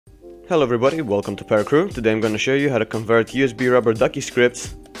Hello everybody, welcome to Paracrew. Today I'm going to show you how to convert USB rubber Ducky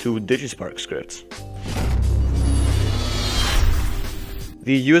scripts to Digispark scripts.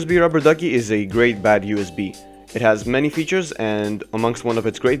 The USB rubber Ducky is a great bad USB. It has many features, and amongst one of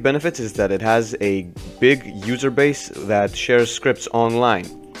its great benefits is that it has a big user base that shares scripts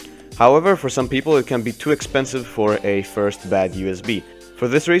online. However, for some people it can be too expensive for a first bad USB. For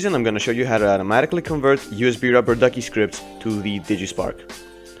this reason, I'm going to show you how to automatically convert USB rubber Ducky scripts to the Digispark.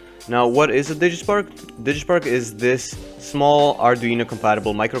 Now, what is a Digispark? Digispark is this small Arduino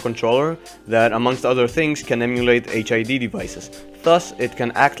compatible microcontroller that, amongst other things, can emulate HID devices. Thus, it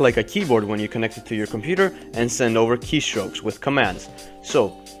can act like a keyboard when you connect it to your computer and send over keystrokes with commands.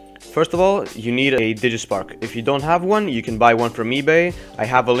 So, first of all, you need a Digispark. If you don't have one, you can buy one from eBay. I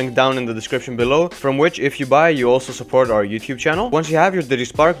have a link down in the description below, from which, if you buy, you also support our YouTube channel. Once you have your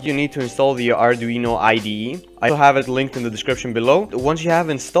Digispark, you need to install the Arduino IDE. I also have it linked in the description below. Once you have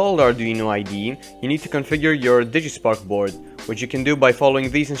installed Arduino IDE, you need to configure your Digispark board, which you can do by following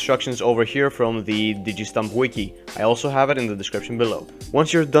these instructions over here from the Digistump wiki. I also have it in the description below.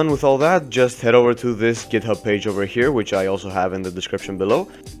 Once you're done with all that, just head over to this GitHub page over here, which I also have in the description below,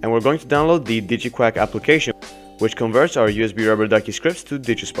 and we're going to download the DigiQuack application, which converts our USB rubber Ducky scripts to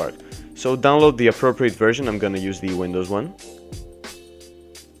Digispark. So download the appropriate version. I'm going to use the Windows one.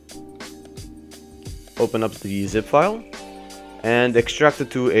 Open up the zip file and extract it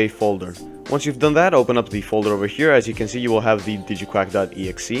to a folder. Once you've done that, open up the folder over here. As you can see, you will have the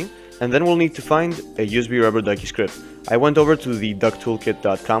digiquack.exe, and then we'll need to find a USB rubber Ducky script. I went over to the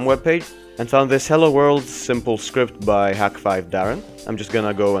ducktoolkit.com webpage and found this Hello World simple script by Hack5 Darren. I'm just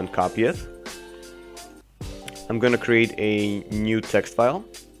gonna go and copy it. I'm gonna create a new text file.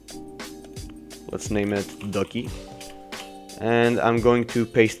 Let's name it Ducky. And I'm going to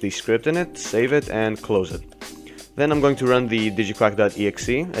paste the script in it, save it, and close it. Then I'm going to run the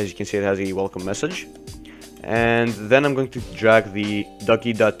digiquack.exe. As you can see, it has a welcome message. And then I'm going to drag the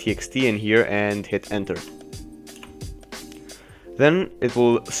ducky.txt in here and hit enter. Then it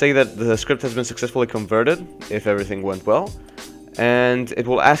will say that the script has been successfully converted, if everything went well. And it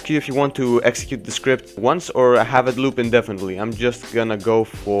will ask you if you want to execute the script once or have it loop indefinitely. I'm just gonna go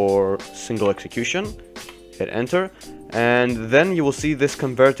for single execution. Hit enter, and then you will see this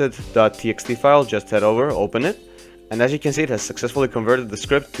converted.txt file. Just head over, open it, and as you can see, it has successfully converted the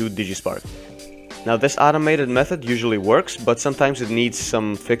script to Digispark. Now, this automated method usually works, but sometimes it needs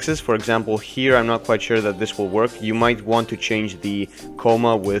some fixes. For example, here I'm not quite sure that this will work. You might want to change the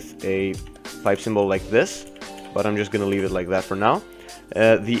comma with a pipe symbol like this, but I'm just gonna leave it like that for now.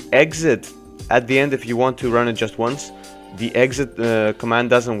 The exit at the end, if you want to run it just once, the exit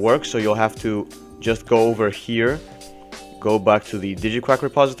command doesn't work, so you'll have to just go over here, go back to the DigiQuack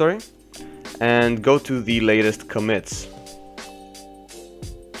repository, and go to the latest commits.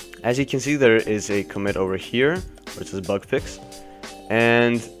 As you can see, there is a commit over here where it says bug fix,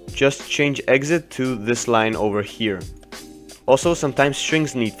 and just change exit to this line over here. Also, sometimes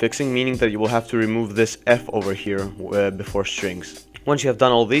strings need fixing, meaning that you will have to remove this F over here before strings. Once you have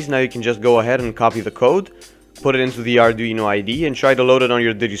done all these, now you can just go ahead and copy the code, put it into the Arduino IDE, and try to load it on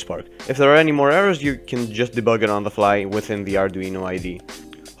your Digispark. If there are any more errors, you can just debug it on the fly within the Arduino IDE.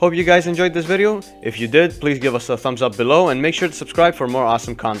 Hope you guys enjoyed this video. If you did, please give us a thumbs up below and make sure to subscribe for more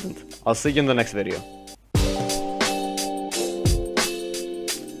awesome content. I'll see you in the next video.